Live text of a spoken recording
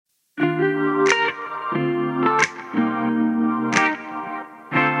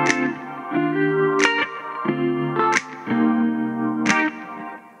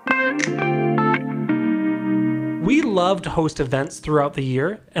love to host events throughout the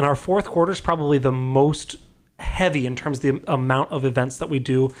year, and our fourth quarter is probably the most heavy in terms of the amount of events that we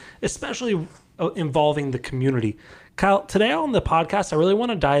do, especially involving the community. Kyle, today on the podcast, I really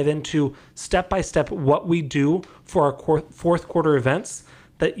want to dive into step by step what we do for our fourth quarter events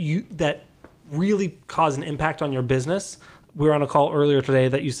that really cause an impact on your business. We were on a call earlier today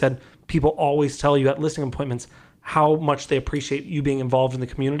that you said people always tell you at listing appointments how much they appreciate you being involved in the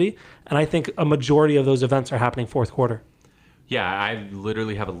community. And I think a majority of those events are happening fourth quarter. Yeah, I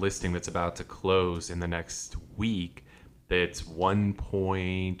literally have a listing that's about to close in the next week that's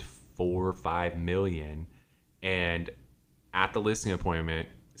 1.45 million. And at the listing appointment,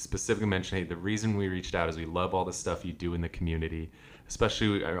 specifically mentioned, hey, the reason we reached out is we love all the stuff you do in the community.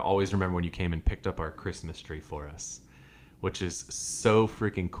 Especially, I always remember when you came and picked up our Christmas tree for us, which is so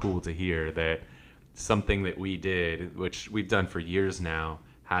freaking cool to hear that something that we did, which we've done for years now,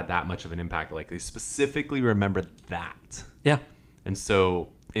 had that much of an impact. Like, they specifically remembered that. Yeah. And so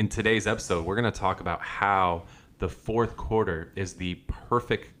in today's episode, we're going to talk about how the fourth quarter is the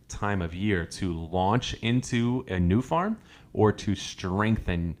perfect time of year to launch into a new farm or to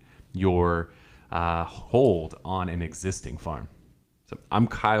strengthen your hold on an existing farm. So I'm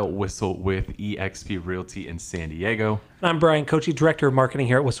Kyle Whissel with eXp Realty in San Diego. And I'm Bryan Koci, Director of Marketing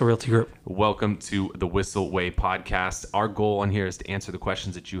here at Whissel Realty Group. Welcome to the Whissel Way Podcast. Our goal on here is to answer the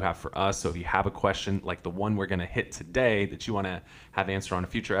questions that you have for us. So if you have a question like the one we're going to hit today that you want to have answered on a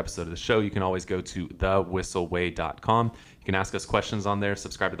future episode of the show, you can always go to thewhisselway.com. You can ask us questions on there,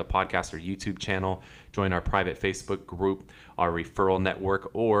 subscribe to the podcast or YouTube channel, join our private Facebook group, our referral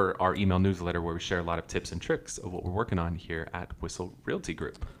network, or our email newsletter where we share a lot of tips and tricks of what we're working on here at Whissel Realty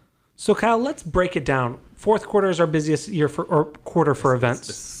Group. So Kyle, let's break it down. Fourth quarter is our busiest quarter for events. It's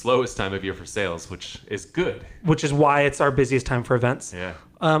the slowest time of year for sales, which is good. Which is why it's our busiest time for events. Yeah.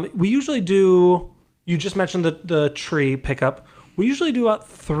 We usually do, you just mentioned the tree pickup. We usually do about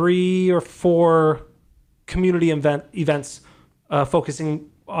 3 or 4 community events focusing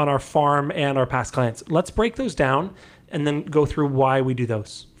on our farm and our past clients. Let's break those down and then go through why we do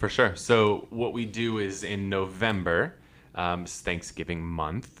those. For sure. So what we do is in November, it's Thanksgiving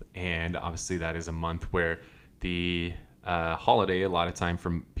month, and obviously that is a month where the holiday, a lot of time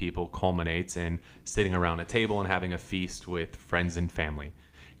from people, culminates in sitting around a table and having a feast with friends and family.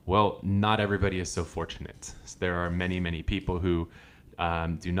 Well, not everybody is so fortunate. There are many, many people who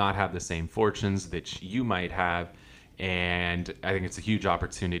do not have the same fortunes that you might have. And I think it's a huge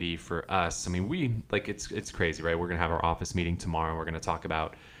opportunity for us. I mean, it's crazy, right? We're going to have our office meeting tomorrow. We're going to talk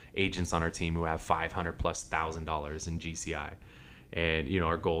about agents on our team who have $500,000+ in GCI. And,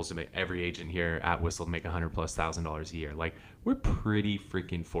 our goal is to make every agent here at Whissel to make $100,000+ a year. Like, we're pretty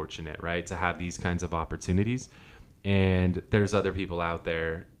freaking fortunate, right? To have these kinds of opportunities. And there's other people out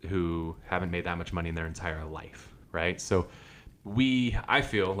there who haven't made that much money in their entire life, right? So I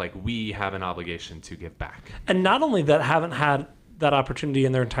feel like we have an obligation to give back. And not only that haven't had that opportunity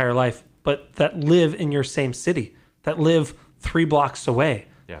in their entire life, but that live in your same city, that live 3 blocks away,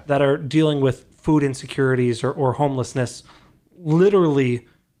 that are dealing with food insecurities or homelessness. Literally,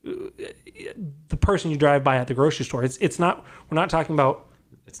 the person you drive by at the grocery store. It's not. We're not talking about.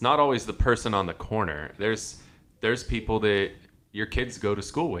 It's not always the person on the corner. There's people that your kids go to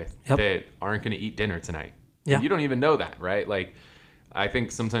school with that aren't going to eat dinner tonight. Yeah. And you don't even know that, right? Like, I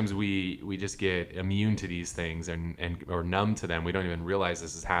think sometimes we just get immune to these things or numb to them. We don't even realize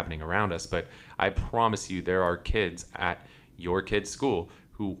this is happening around us. But I promise you, there are kids at your kid's school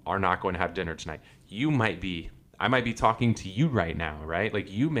who are not going to have dinner tonight. I might be talking to you right now, right?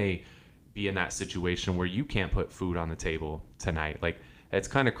 Like, you may be in that situation where you can't put food on the table tonight. Like, it's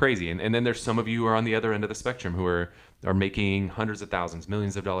kind of crazy. And then there's some of you who are on the other end of the spectrum who are making hundreds of thousands,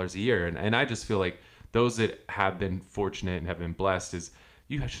 millions of dollars a year. And I just feel like those that have been fortunate and have been blessed is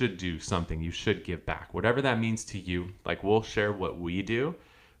you should do something. You should give back. Whatever that means to you. Like, we'll share what we do.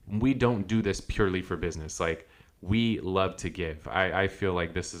 We don't do this purely for business. Like, we love to give. I feel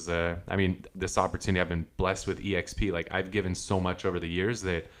like this is this opportunity, I've been blessed with eXp. Like, I've given so much over the years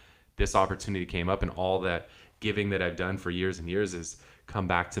that this opportunity came up, and all that giving that I've done for years and years has come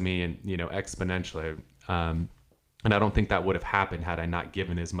back to me and, exponentially. And I don't think that would have happened had I not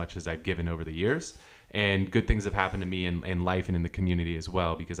given as much as I've given over the years. And good things have happened to me in life and in the community as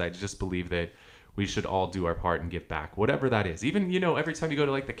well, because I just believe that we should all do our part and give back, whatever that is. Even, every time you go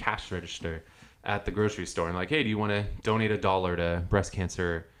to like the cash register at the grocery store and like, hey, do you want to donate $1 to breast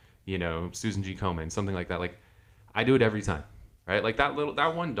cancer, Susan G. Komen, something like that. Like, I do it every time, right? Like, that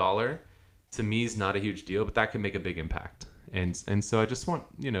 $1 to me is not a huge deal, but that can make a big impact. And so I just want,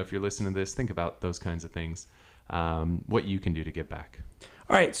 if you're listening to this, think about those kinds of things, what you can do to give back.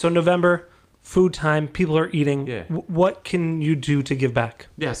 All right. So November, food time, people are eating. Yeah. What can you do to give back?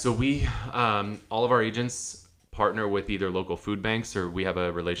 Yeah, so we, all of our agents partner with either local food banks, or we have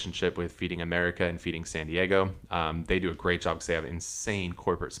a relationship with Feeding America and Feeding San Diego. They do a great job because they have insane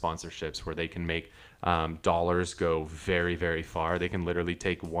corporate sponsorships where they can make dollars go very, very far. They can literally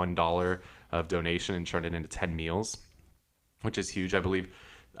take $1 of donation and turn it into 10 meals, which is huge. I believe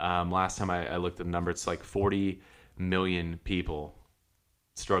last time I looked at the number, it's like 40 million people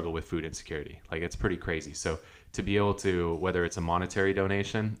struggle with food insecurity. Like, it's pretty crazy. So to be able to, whether it's a monetary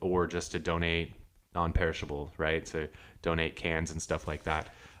donation or just to donate non-perishable, right, to donate cans and stuff like that.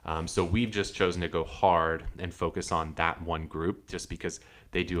 So we've just chosen to go hard and focus on that one group just because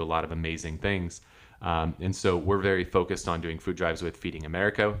they do a lot of amazing things. And so we're very focused on doing food drives with Feeding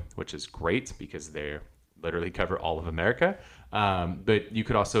America, which is great because they literally cover all of America. But you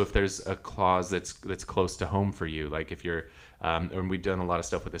could also, if there's a cause that's close to home for you, like if you're, and we've done a lot of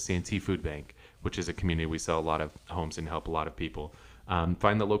stuff with the CNT Food Bank, which is a community we sell a lot of homes and help a lot of people.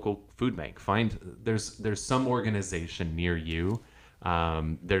 Find the local food bank. There's some organization near you.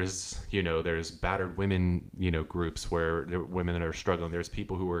 There's battered women, groups where there are women that are struggling. There's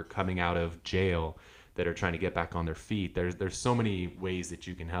people who are coming out of jail that are trying to get back on their feet. There's so many ways that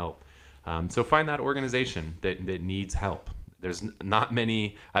you can help. So find that organization that needs help. There's not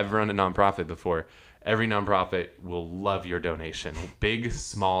many. I've run a nonprofit before. Every nonprofit will love your donation. Big,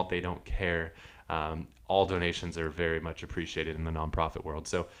 small, they don't care. All donations are very much appreciated in the nonprofit world.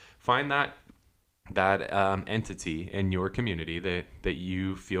 So find that entity in your community that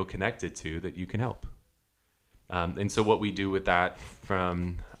you feel connected to, that you can help. And so what we do with that,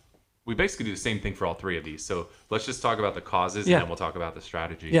 we basically do the same thing for all three of these. So let's just talk about the causes, and then we'll talk about the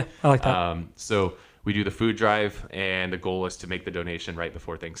strategy. Yeah, I like that. So we do the food drive, and the goal is to make the donation right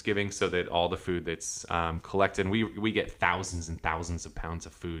before Thanksgiving so that all the food that's collected, and we get thousands and thousands of pounds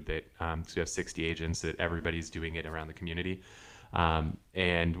of food that, so we have 60 agents that everybody's doing it around the community.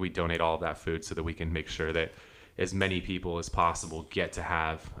 And we donate all of that food so that we can make sure that as many people as possible get to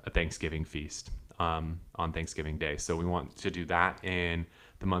have a Thanksgiving feast on Thanksgiving Day. So we want to do that in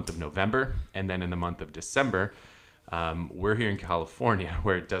the month of November, and then in the month of December, we're here in California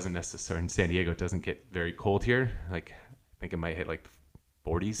where it doesn't necessarily, in San Diego, it doesn't get very cold here. Like, I think it might hit like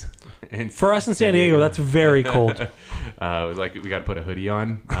 40s. And for us in San Diego, that's very cold. Like, we got to put a hoodie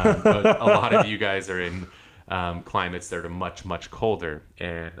on. But a lot of you guys are in climates that are much, much colder.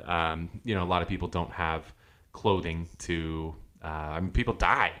 And, a lot of people don't have clothing to, people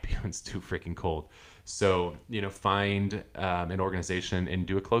die because it's too freaking cold. So, find an organization and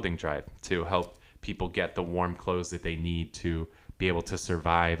do a clothing drive to help people get the warm clothes that they need to be able to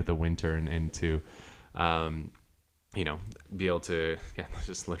survive the winter and to, be able to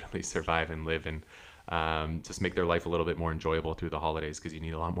just literally survive and live and just make their life a little bit more enjoyable through the holidays, because you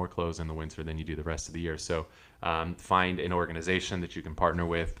need a lot more clothes in the winter than you do the rest of the year. So find an organization that you can partner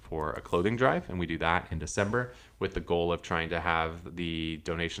with for a clothing drive, and we do that in December with the goal of trying to have the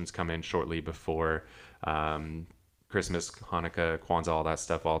donations come in shortly before Christmas, Hanukkah, Kwanzaa, all that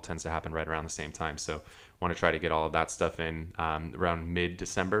stuff all tends to happen right around the same time. So want to try to get all of that stuff in around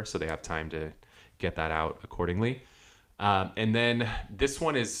mid-December so they have time to get that out accordingly. And then this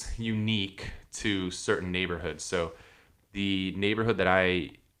one is unique to certain neighborhoods. So the neighborhood that I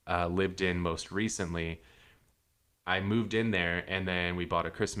lived in most recently, I moved in there, and then we bought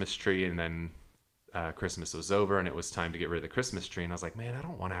a Christmas tree, and then Christmas was over and it was time to get rid of the Christmas tree. And I was like, man, I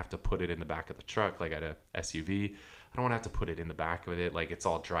don't want to have to put it in the back of the truck, like at a SUV. I don't want to have to put it in the back of it. Like, it's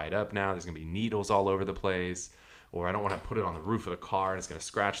all dried up now. There's going to be needles all over the place. Or I don't want to put it on the roof of the car and it's going to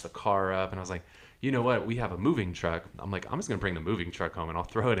scratch the car up. And I was like, you know what? We have a moving truck. I'm like, I'm just going to bring the moving truck home and I'll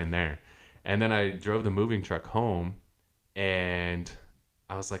throw it in there. And then I drove the moving truck home and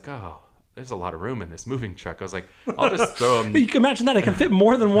I was like, oh, there's a lot of room in this moving truck. I was like, I'll just throw them. You can imagine that. I can fit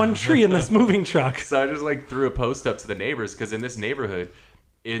more than one tree in this moving truck. So I just threw a post up to the neighbors, because in this neighborhood,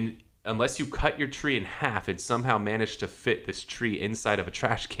 unless you cut your tree in half and somehow manage to fit this tree inside of a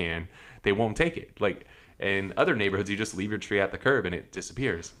trash can, they won't take it. Like, in other neighborhoods, you just leave your tree at the curb and it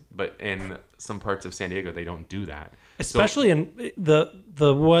disappears. But in some parts of San Diego, they don't do that. Especially in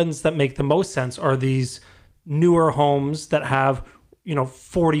the ones that make the most sense are these newer homes that have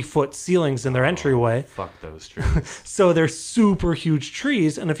 40-foot ceilings in their entryway. Fuck those trees. So they're super huge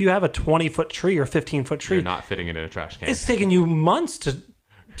trees, and if you have a 20-foot tree or 15-foot tree, you're not fitting it in a trash can. It's taking you months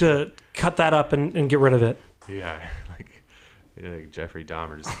to cut that up and get rid of it. Yeah, like Jeffrey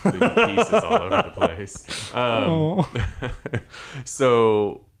Dahmer just leaving pieces all over the place.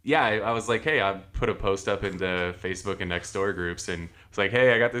 So yeah, I was like, hey, I put a post up in the Facebook and Nextdoor groups, and it's like,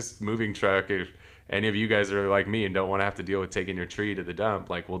 hey, I got this moving truck. If any of you guys are like me and don't want to have to deal with taking your tree to the dump,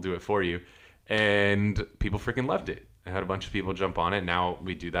 like, we'll do it for you. and people freaking loved it. I had a bunch of people jump on it. Now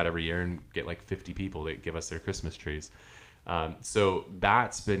we do that every year and get like 50 people that give us their Christmas trees. So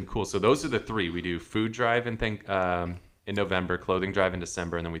that's been cool. So those are the three. We do food drive in November, clothing drive in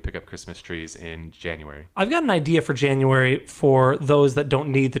December, and then we pick up Christmas trees in January. I've got an idea for January for those that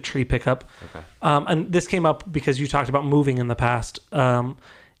don't need the tree pickup. Okay. And this came up because you talked about moving in the past.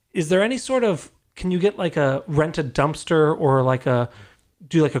 Is there any sort of, can you get like a rented dumpster or like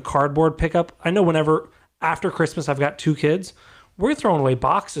do like a cardboard pickup? I know whenever after Christmas, I've got 2 kids, we're throwing away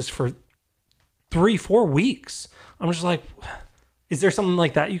boxes for 3-4 weeks. I'm just like, is there something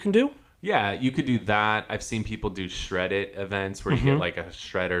like that you can do? Yeah, you could do that. I've seen people do shred it events where you get like a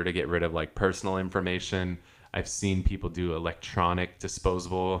shredder to get rid of like personal information. I've seen people do electronic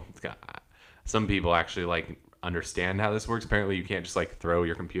disposable. Some people actually like understand how this works. Apparently you can't just like throw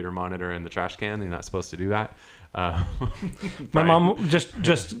your computer monitor in the trash can. You're not supposed to do that. My mom just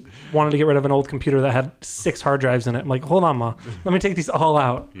wanted to get rid of an old computer that had 6 hard drives in it. I'm like, hold on, Ma. Let me take these all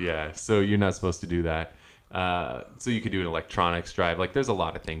out. Yeah, so you're not supposed to do that. So you could do an electronics drive. Like there's a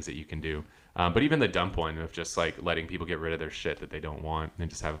lot of things that you can do. But even the dump one of just like letting people get rid of their shit that they don't want and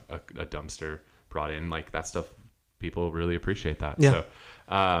just have a dumpster brought in, like that stuff, people really appreciate that. Yeah.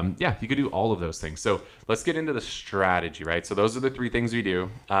 So yeah, you could do all of those things. So let's get into the strategy, right? So those are the 3 things we do.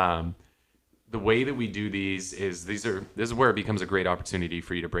 The way that we do these is this is where it becomes a great opportunity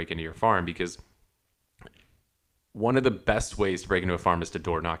for you to break into your farm, because one of the best ways to break into a farm is to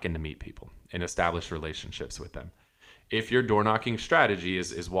door knock and to meet people and establish relationships with them. If your door knocking strategy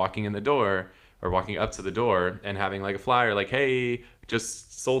is walking in the door or walking up to the door and having like a flyer like, hey,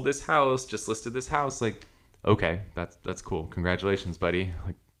 just sold this house, just listed this house, like, okay, that's cool. Congratulations, buddy.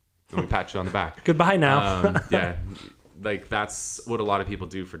 Like, let me pat you on the back. Goodbye now. Yeah. Like that's what a lot of people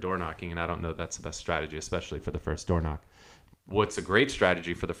do for door knocking, and I don't know that's the best strategy, especially for the first door knock. What's a great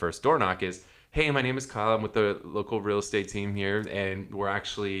strategy for the first door knock is, hey, my name is Kyle. I'm with the local real estate team here, and we're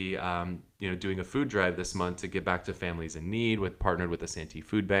actually doing a food drive this month to give back to families in need. Partnered with the Santee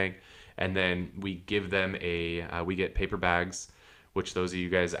Food Bank, and then we give them we get paper bags, which those of you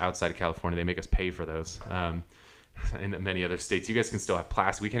guys outside of California, they make us pay for those. In many other states, you guys can still have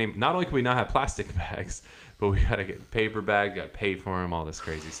plastic. We can't even, not only can we not have plastic bags, but we gotta get paper bag, gotta pay for them, all this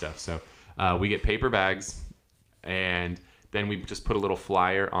crazy stuff. So we get paper bags, and then we just put a little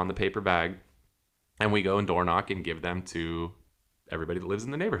flyer on the paper bag, and we go and door knock and give them to everybody that lives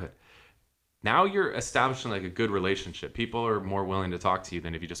in the neighborhood. Now you're establishing like a good relationship. People are more willing to talk to you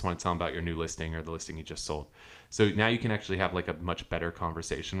than if you just want to tell them about your new listing or the listing you just sold. So now you can actually have like a much better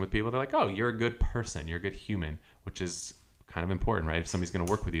conversation with people. They're like, oh, you're a good person. You're a good human, which is kind of important, right? If somebody's going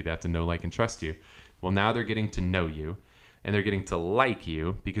to work with you, they have to know, like, and trust you. Well, now they're getting to know you, and they're getting to like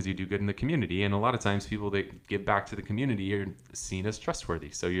you because you do good in the community. And a lot of times people that give back to the community are seen as trustworthy.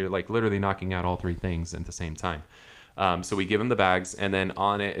 So you're like literally knocking out all 3 things at the same time. So we give them the bags, and then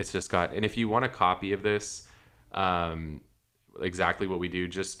on it, it's just got, and if you want a copy of this, exactly what we do,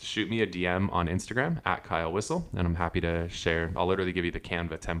 just shoot me a DM on Instagram at Kyle Whissel, and I'm happy to share. I'll literally give you the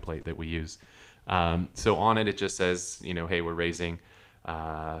Canva template that we use. So on it, it just says, hey, we're raising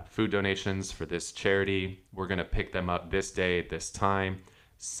food donations for this charity. We're going to pick them up this day at this time.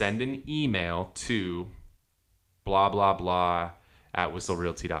 Send an email to blah, blah, blah at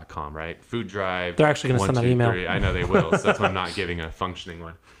whistlerealty.com, right? Food drive. They're actually going to send that email. 3. I know they will. So that's why I'm not giving a functioning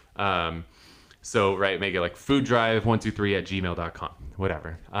one. So, right, make it like food drive 123 at gmail.com,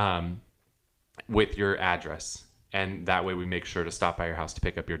 whatever, with your address. And that way we make sure to stop by your house to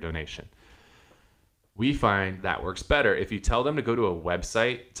pick up your donation. We find that works better. If you tell them to go to a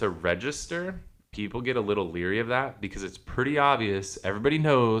website to register, people get a little leery of that because it's pretty obvious. Everybody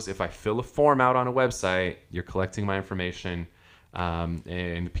knows if I fill a form out on a website, you're collecting my information,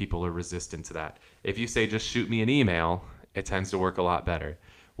 and people are resistant to that. If you say, just shoot me an email, it tends to work a lot better.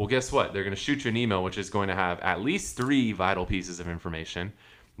 Well, guess what? They're going to shoot you an email, which is going to have at least 3 vital pieces of information.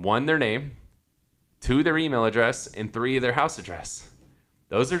 1, their name, 2, their email address, and 3, their house address.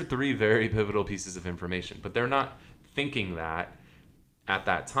 Those are 3 very pivotal pieces of information, but they're not thinking that at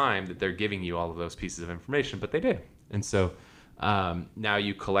that time that they're giving you all of those pieces of information, but they did. And so now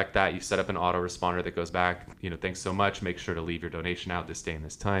you collect that, you set up an autoresponder that goes back, thanks so much, make sure to leave your donation out this day and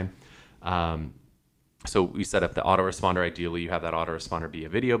this time. So we set up the autoresponder. Ideally, you have that autoresponder be a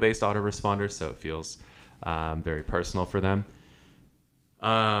video-based autoresponder, so it feels very personal for them.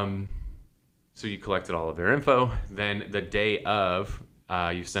 So you collected all of their info. Then the day of,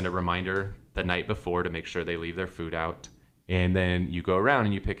 you send a reminder the night before to make sure they leave their food out. And then you go around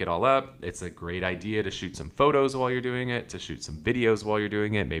and you pick it all up. It's a great idea to shoot some photos while you're doing it, to shoot some videos while you're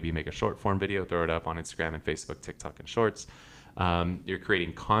doing it. Maybe make a short form video, throw it up on Instagram and Facebook, TikTok, and Shorts. You're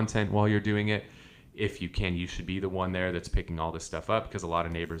creating content while you're doing it. If you can, you should be the one there that's picking all this stuff up, because a lot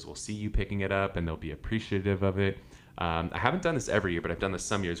of neighbors will see you picking it up and they'll be appreciative of it. I haven't done this every year, but I've done this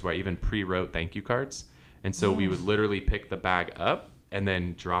some years where I even pre-wrote thank you cards. And so we would literally pick the bag up and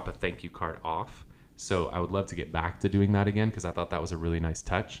then drop a thank you card off. So I would love to get back to doing that again, because I thought that was a really nice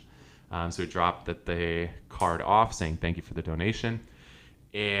touch. So we dropped the card off saying thank you for the donation.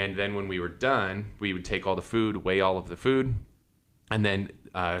 And then when we were done, we would take all the food, weigh all of the food, and then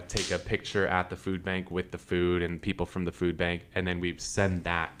take a picture at the food bank with the food and people from the food bank. And then we'd send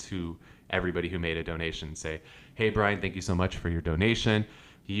that to everybody who made a donation. Say, hey, Bryan, thank you so much for your donation.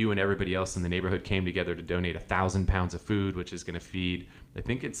 You and everybody else in the neighborhood came together to donate 1,000 pounds of food, which is going to feed, I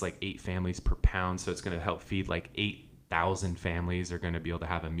think it's like 8 families per pound. So it's going to help feed like 8,000 families are going to be able to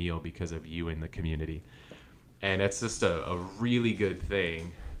have a meal because of you in the community. And it's just a really good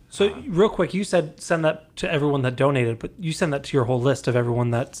thing. So real quick, you said send that to everyone that donated, but you send that to your whole list of everyone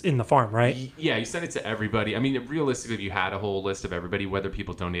that's in the farm, right? Yeah, you send it to everybody. I mean, realistically, you had a whole list of everybody, whether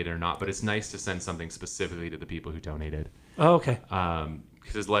people donated or not, but it's nice to send something specifically to the people who donated. Oh, okay.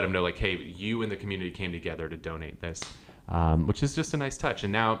 Just let them know, like, hey, you and the community came together to donate this, which is just a nice touch.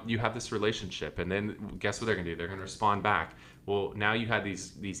 And now you have this relationship, and then guess what they're going to do? They're going to respond back. Well, now you had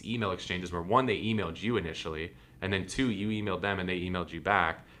these email exchanges where, one, they emailed you initially, and then 2, you emailed them and they emailed you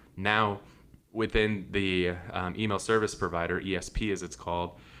back. Now, within the email service provider, ESP as it's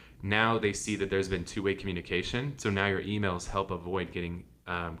called, now they see that there's been two-way communication. So now your emails help avoid getting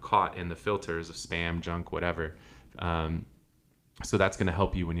caught in the filters of spam, junk, whatever. So that's going to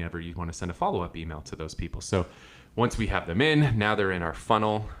help you whenever you want to send a follow-up email to those people. So once we have them in, now they're in our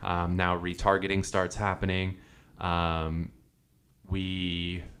funnel. Now retargeting starts happening.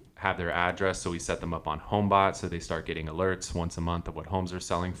 We have their address, so we set them up on HomeBot, so they start getting alerts once a month of what homes are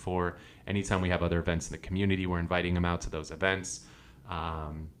selling for. Anytime we have other events in the community, we're inviting them out to those events.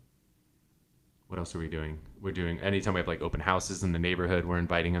 What else are we doing? We're doing, anytime we have like open houses in the neighborhood, we're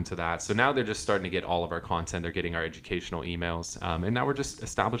inviting them to that. So now they're just starting to get all of our content. They're getting our educational emails. And now we're just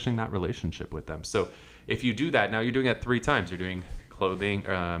establishing that relationship with them. So if you do that, now you're doing it 3 times. You're doing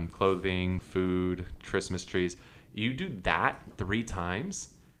clothing, food, Christmas trees. You do that 3 times,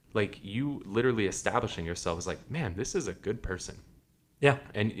 like you literally establishing yourself as like, man, this is a good person. Yeah.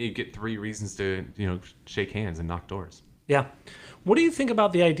 And you get 3 reasons to, shake hands and knock doors. Yeah. What do you think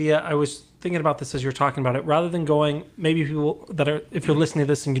about the idea? I was thinking about this as you're talking about it. Rather than going, maybe people that are, if you're listening to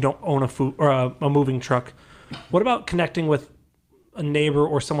this and you don't own a food or a moving truck, what about connecting with a neighbor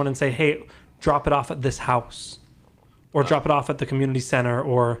or someone and say, hey, drop it off at this house, or drop it off at the community center,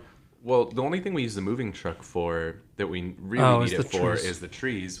 or... Well, the only thing we use the moving truck for that we really need it for is the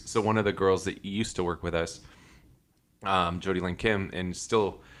trees. So one of the girls that used to work with us, Jody Lynn Kim, and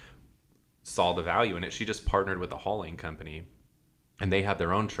still saw the value in it. She just partnered with a hauling company, and they have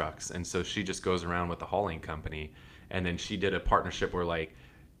their own trucks. And so she just goes around with the hauling company. And then she did a partnership where like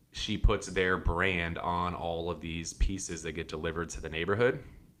she puts their brand on all of these pieces that get delivered to the neighborhood.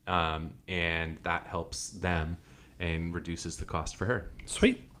 And that helps them and reduces the cost for her.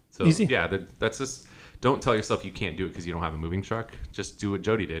 Sweet. So easy. Yeah, that's just, don't tell yourself you can't do it because you don't have a moving truck. Just do what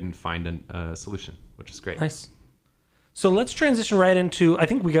Jody did and find a solution, which is great. Nice. So let's transition right into, I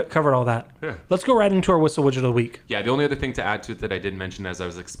think we covered all that. Yeah. Let's go right into our Whissel Widget of the Week. Yeah, the only other thing to add to it that I didn't mention as I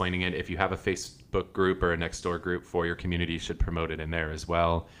was explaining it, if you have a Facebook group or a Nextdoor group for your community, you should promote it in there as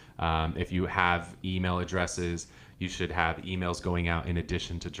well. If you have email addresses, you should have emails going out in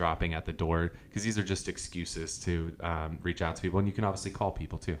addition to dropping at the door, because these are just excuses to reach out to people, and you can obviously call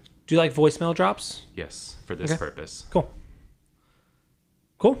people too. Do you like voicemail drops? Yes, for this purpose. Cool.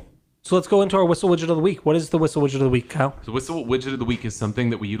 So let's go into our Whissel Widget of the Week. What is the Whissel Widget of the Week, Kyle? The Whissel Widget of the Week is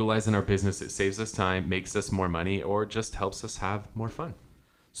something that we utilize in our business. It saves us time, makes us more money, or just helps us have more fun.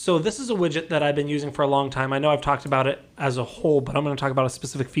 So this is a widget that I've been using for a long time. I know I've talked about it as a whole, but I'm going to talk about a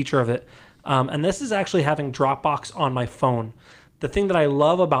specific feature of it. And this is actually having Dropbox on my phone. The thing that I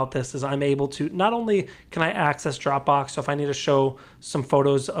love about this is I'm able to, not only can I access Dropbox, so if I need to show some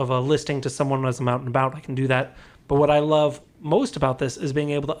photos of a listing to someone as I'm out and about, I can do that. But what I love most about this is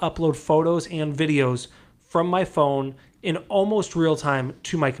being able to upload photos and videos from my phone in almost real time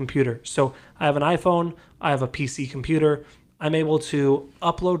to my computer. So I have an iPhone, I have a PC computer. I'm able to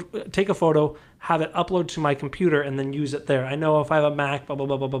take a photo, have it upload to my computer, and then use it there. I know if I have a Mac, blah, blah,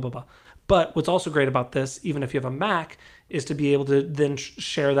 blah, blah, blah, blah, blah. But what's also great about this, even if you have a Mac, is to be able to then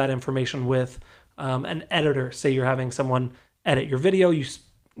share that information with an editor. Say you're having someone edit your video, you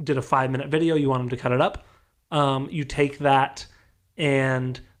did a 5-minute video, you want them to cut it up. You take that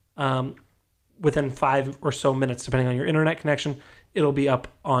and within 5 or so minutes, depending on your internet connection, it'll be up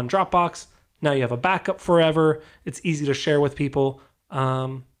on Dropbox. Now you have a backup forever. It's easy to share with people.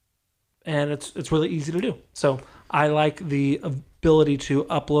 And it's really easy to do. So I like the ability to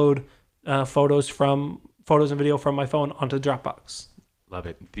upload photos and video from my phone onto Dropbox. Love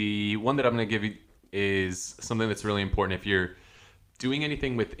it. The one that I'm going to give you is something that's really important. If you're doing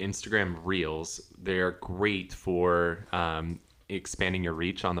anything with Instagram Reels, they're great for expanding your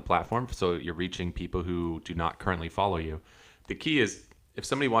reach on the platform. So you're reaching people who do not currently follow you. The key is, if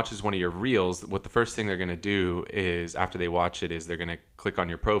somebody watches one of your Reels, what the first thing they're going to do is, after they watch it, is they're going to click on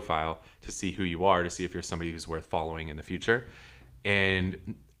your profile to see who you are, to see if you're somebody who's worth following in the future.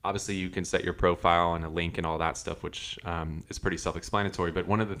 And obviously you can set your profile and a link and all that stuff, which is pretty self-explanatory. But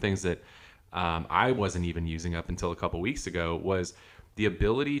one of the things that I wasn't even using up until a couple weeks ago was the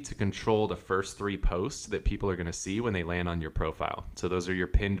ability to control the first 3 posts that people are going to see when they land on your profile. So those are your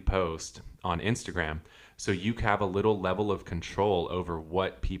pinned posts on Instagram. So you have a little level of control over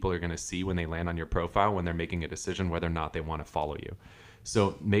what people are going to see when they land on your profile, when they're making a decision whether or not they want to follow you.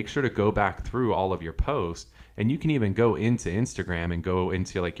 So make sure to go back through all of your posts, and you can even go into Instagram and go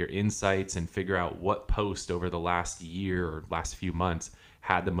into like your insights and figure out what post over the last year or last few months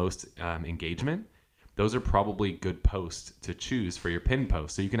had the most engagement. Those are probably good posts to choose for your pinned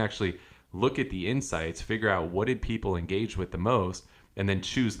post. So you can actually look at the insights, figure out what did people engage with the most, and then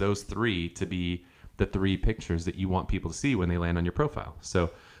choose those 3 to be the 3 pictures that you want people to see when they land on your profile.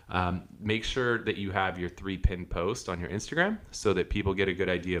 So make sure that you have your 3 pinned posts on your Instagram so that people get a good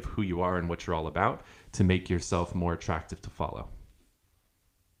idea of who you are and what you're all about, to make yourself more attractive to follow.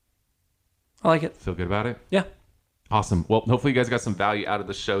 I like it. Feel good about it? Yeah. Awesome. Well, hopefully you guys got some value out of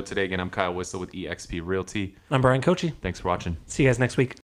the show today. Again, I'm Kyle Whissel with eXp Realty. I'm Bryan Koci. Thanks for watching. See you guys next week.